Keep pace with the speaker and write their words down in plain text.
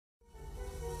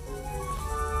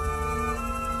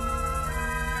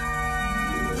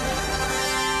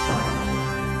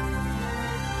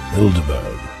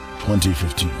Bilderberg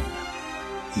 2015.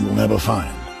 You will never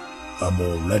find a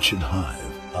more wretched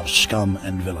hive of scum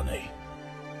and villainy.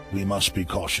 We must be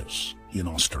cautious in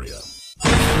Austria.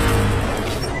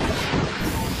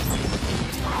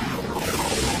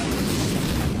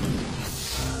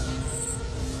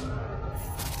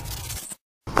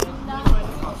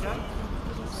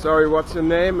 Sorry, what's your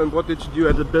name and what did you do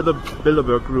at the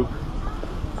Bilderberg group?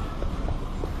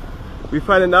 We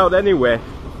find it out anyway.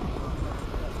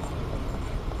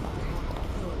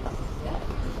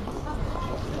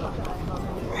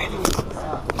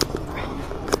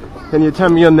 Can you tell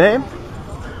me your name?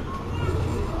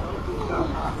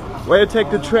 Where you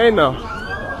take the train now?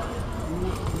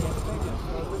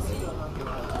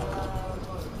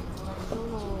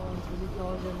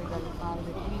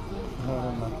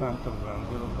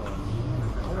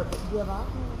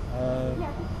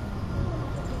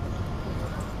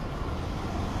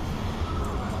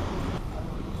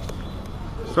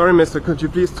 Sorry mister, could you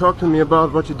please talk to me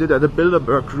about what you did at the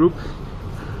Bilderberg group?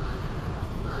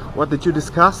 What did you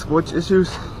discuss? Which issues?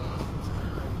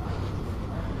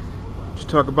 Did you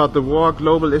talk about the war,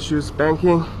 global issues,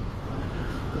 banking?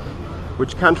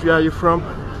 Which country are you from?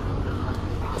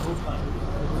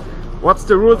 What's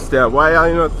the rules there? Why are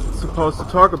you not supposed to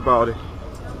talk about it?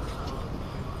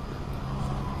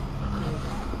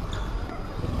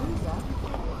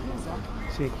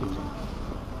 Thank you.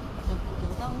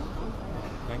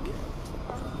 Thank you.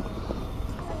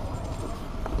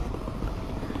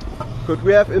 Could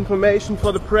we have information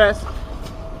for the press?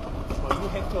 Well, you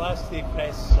have to ask the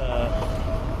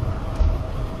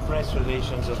press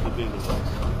relations of the Bilderberg.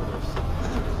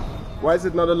 Why is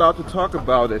it not allowed to talk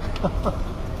about it?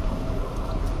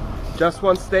 Just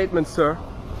one statement, sir.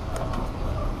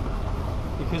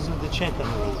 Because of the Chatham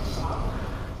rules.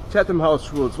 Chatham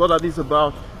House rules, what are these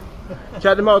about?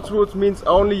 Chatham House rules means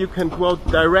only you can quote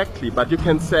directly, but you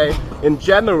can say in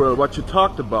general what you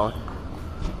talked about.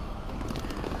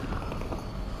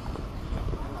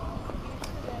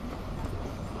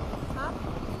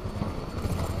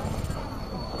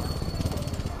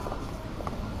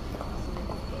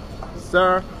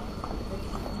 Sir?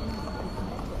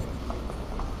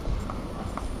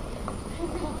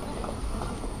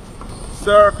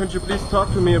 Sir, could you please talk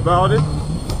to me about it?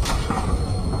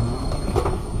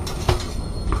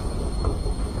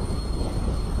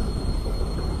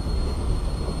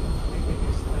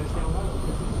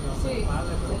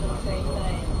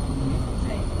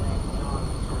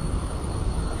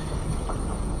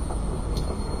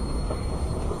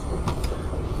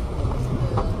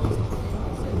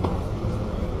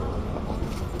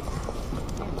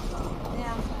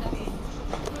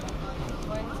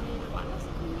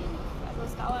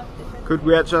 Could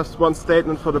we have just one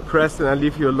statement for the press and I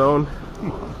leave you alone?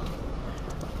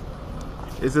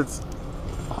 Is it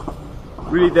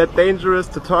really that dangerous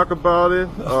to talk about it?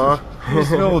 Or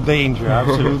There's no danger,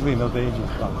 absolutely no danger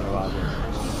talking about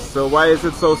it. So why is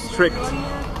it so strict?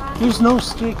 There's no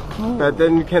strict rule.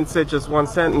 Then you can say just one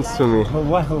sentence to me.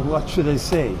 Well, what should I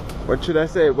say? What should I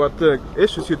say? What the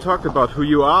issues you talked about, who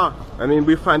you are. I mean,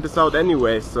 we find this out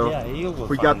anyway, so Yeah, you will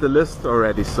we find got the list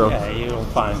already. So Yeah, you'll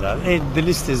find that. The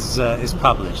list is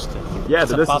published. yeah, It's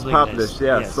the a list is public published. list,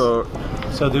 Yeah, yes. so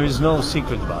there is no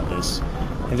secret about this,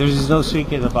 and there is no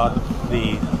secret about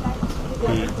the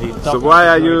so topic why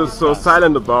are that you we so discussed.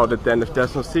 silent about it then? If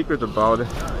there's no secret about it,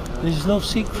 There's no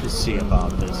secrecy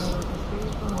about this.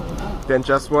 then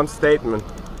just one statement.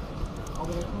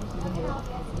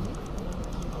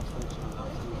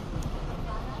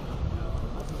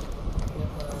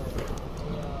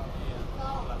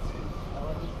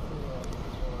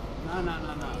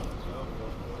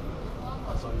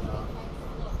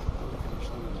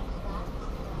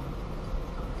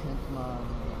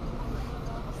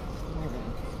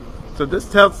 So this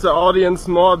tells the audience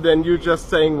more than you just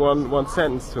saying one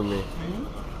sentence to me.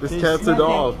 This tells it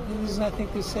all. There's nothing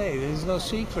to say. There's no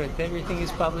secret. Everything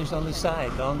is published on the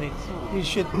site. Only you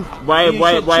should Why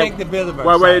check the Bilderberg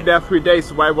why were you site. there 3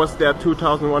 days? Why was there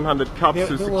 2,100 cops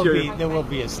to secure? There will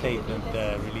be a statement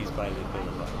released by the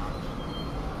Bilderberg.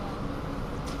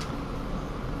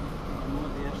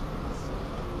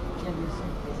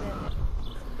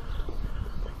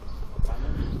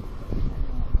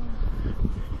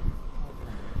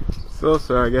 So,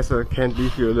 sir, I guess I can't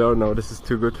leave you alone now. This is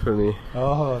too good for me.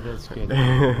 Oh, that's good.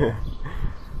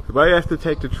 Why do you have to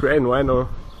take the train? Why no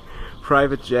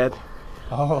private jet?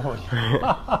 Oh,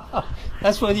 yeah.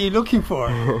 That's what you're looking for.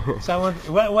 Someone.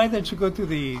 Why don't you go to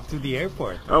the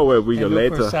airport? Oh well, we go and look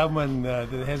later. for someone that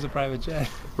has a private jet.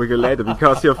 We go later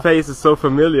because your face is so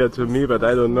familiar to me, but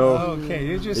I don't know. Okay,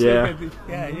 you just Yeah. look at it.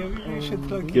 Yeah, you should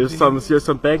look. You're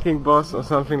some banking boss or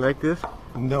something like this.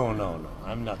 No,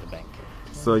 I'm not a banker.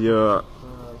 So you're.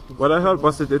 What I heard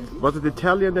was it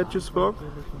Italian that you spoke?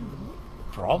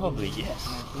 Probably yes.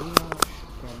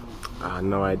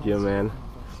 No idea, man.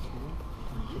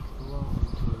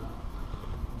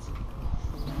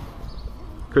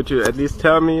 Could you at least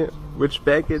tell me which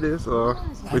bank it is, or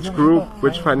which group,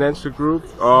 which financial group,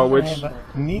 or which?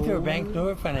 Neither a bank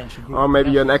nor a financial group. Or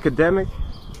maybe you're an academic?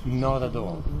 Not at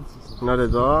all. Not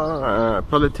at all.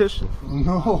 Politician?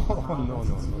 No.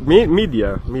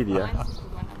 Media.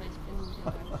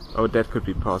 Oh, that could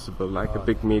be possible, like a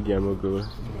big media mogul.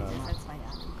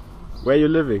 Where are you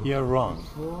living? You're wrong.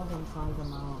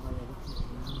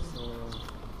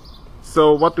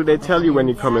 So what do they tell you when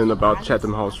you come in about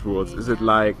Chatham House rules? Is it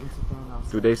like,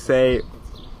 do they say,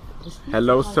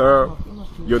 hello sir,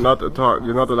 you're not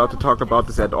allowed to talk about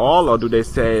this at all, or do they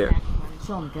say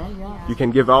you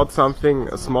can give out something,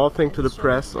 a small thing to the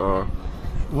press, or?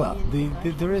 Well,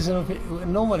 there is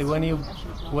normally when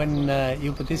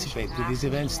you participate to these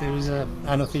events, there is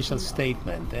an official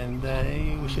statement, and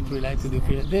you should rely to the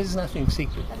official. There's nothing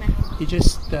secret. You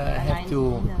just have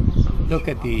to look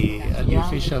at the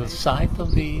official site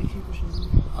of the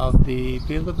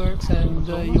Bilderbergs, and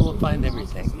you will find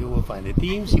everything. You will find the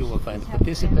teams, you will find the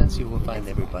participants, you will find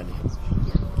everybody.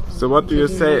 So what do you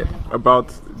say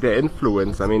about their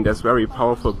influence? I mean, there's very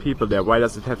powerful people there. Why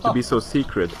does it have to be so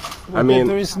secret? Well, I mean,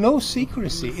 there is no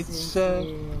secrecy. It's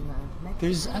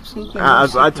there's absolutely no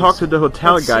as I secrecy. talked to the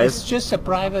hotel guys. It's just a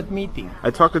private meeting.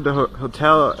 I talked to the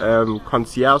hotel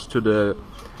concierge, to the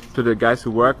guys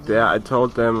who work there. I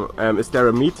told them, is there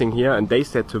a meeting here? And they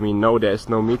said to me, no, there is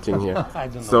no meeting here. I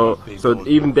don't know So what they so told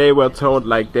even you. they were told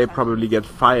like they probably get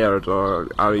fired, or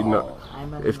are you know,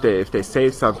 if they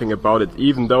say something about it,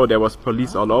 even though there was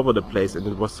police all over the place and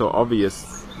it was so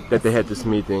obvious that they had this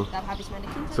meeting.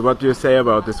 So what do you say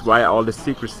about this? Why all this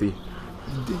secrecy?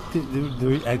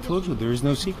 I told you there is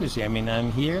no secrecy. I mean,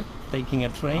 I'm here taking a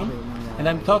train and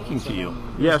I'm talking to you.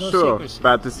 Yeah, There's no sure, secrecy.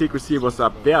 but the secrecy was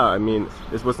up there. I mean,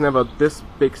 it was never this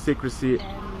big secrecy.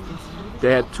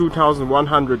 They had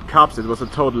 2,100 cops. It was a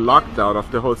total lockdown of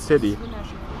the whole city.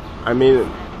 I mean,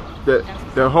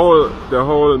 the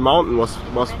whole mountain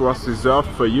was reserved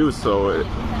for you. So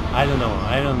I don't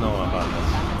know about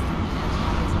that.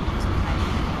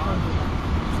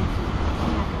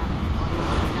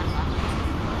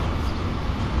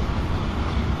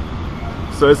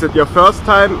 So is it your first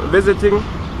time visiting?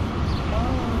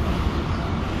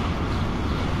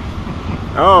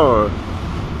 Oh,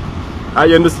 are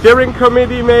you in the steering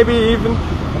committee maybe even?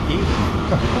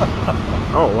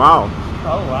 Oh wow.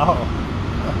 Oh wow.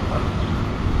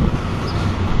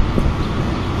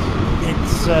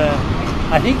 It's.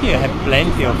 I think you have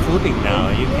plenty of footing now.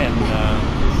 You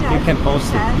can post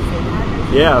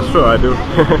it. Yeah, sure I do.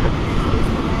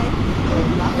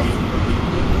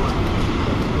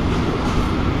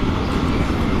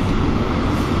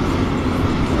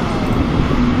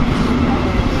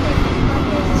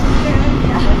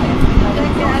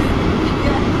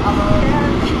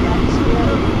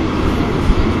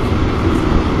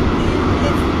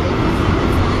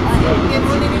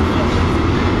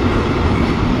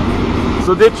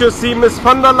 So did you see Miss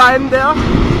von der Leyen there?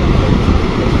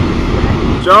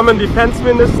 German defense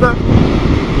minister?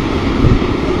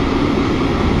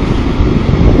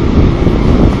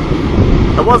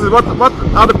 Or was it, what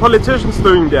are the politicians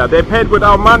doing there? They paid with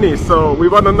our money, so we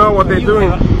want to know what they're doing.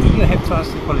 You have to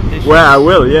ask the politicians. Well, I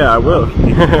will, yeah, I will.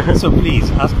 So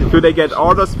please ask them. Do they get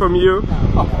orders from you?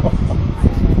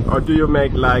 Or do you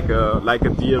make like a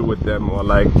deal with them, or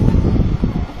like?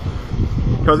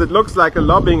 Because it looks like a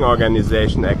lobbying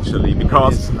organization actually.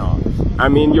 Because It's not. I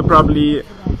mean, you probably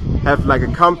have like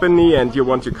a company and you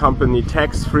want your company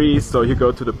tax-free, so you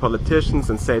go to the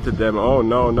politicians and say to them, oh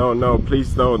no,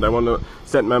 please don't, I want to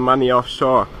send my money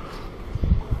offshore.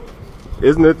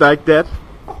 Isn't it like that?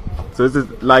 So is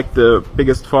it like the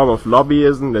biggest form of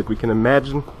lobbyism that we can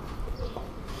imagine?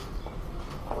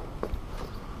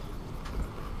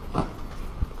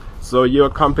 So your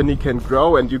company can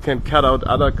grow and you can cut out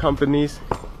other companies,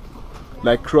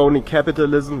 like crony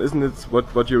capitalism, isn't it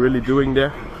what you're really doing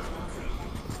there?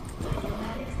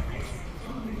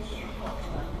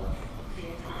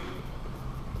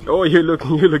 Oh, you look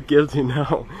guilty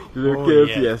now. You look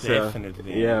guilty, yeah, yes,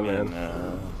 definitely. yeah, I mean,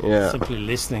 man. Yeah. Simply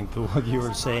listening to what you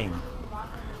were saying.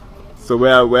 So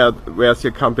where's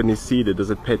your company seated? Does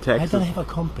it pay I taxes? don't have a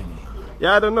company.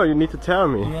 Yeah, I don't know. You need to tell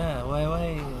me. Yeah,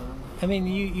 why? I mean,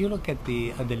 you look at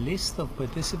the list of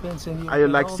participants and Are you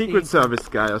like Secret Service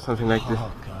guy or something like this?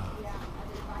 Oh God.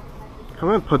 Come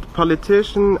on,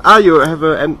 politician. Ah, you have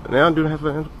a do you have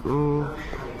a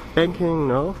banking?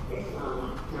 No.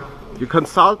 You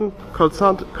consulting?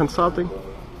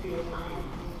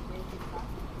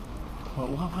 Well,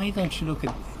 why don't you look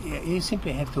at? You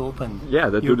simply have to open. Yeah,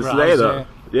 they your do this browser. later.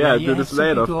 Yeah, you do have this simply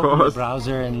later, to of open the course.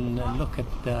 browser and look at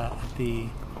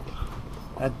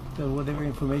whatever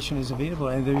information is available,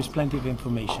 and there is plenty of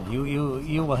information.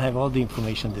 You will have all the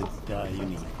information that you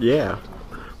need. Yeah,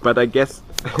 but I guess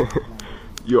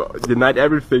you denied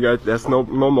everything. There's no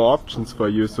more options for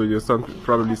you, so you're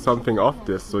probably something off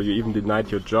this. So you even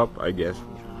denied your job, I guess.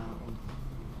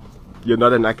 You're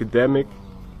not an academic.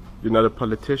 You're not a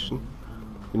politician.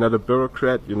 You're not a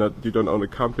bureaucrat. You don't own a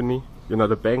company. You're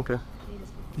not a banker.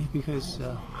 Because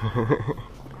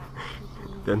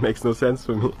that makes no sense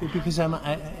for me. because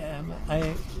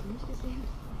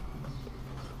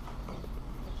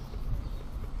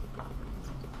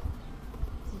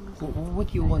what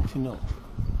do you want to know?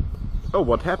 Oh,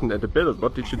 what happened at the build?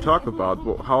 What did you talk about?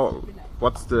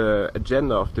 What's the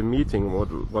agenda of the meeting?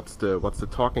 What's the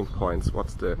talking points?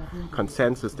 What's the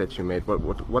consensus that you made?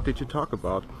 What did you talk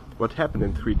about? What happened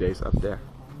in 3 days up there?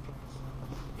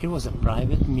 It was a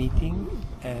private meeting,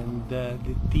 and the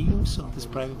themes of this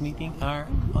private meeting are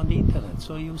on the internet.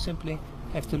 So you simply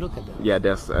have to look at them. Yeah,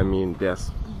 there's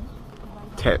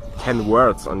 10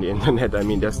 words on the internet. I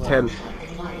mean, there's 10.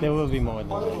 There will be more than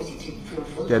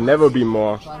that. There'll never be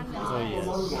more. Oh yes.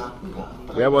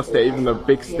 Where was there even a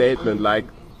big statement like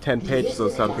 10 pages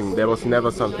or something? There was never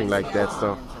something like that.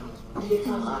 So.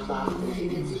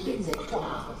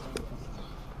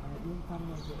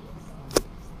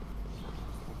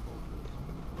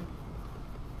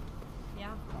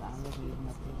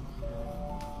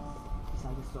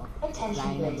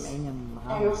 Attention please.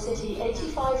 Aerial City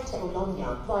 85 to Bologna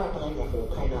via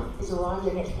Brenner is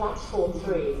arriving at platform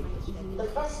 3. The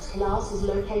first class is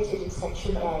located in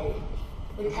section A.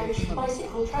 The coach for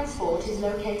bicycle transport is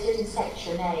located in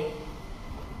section A.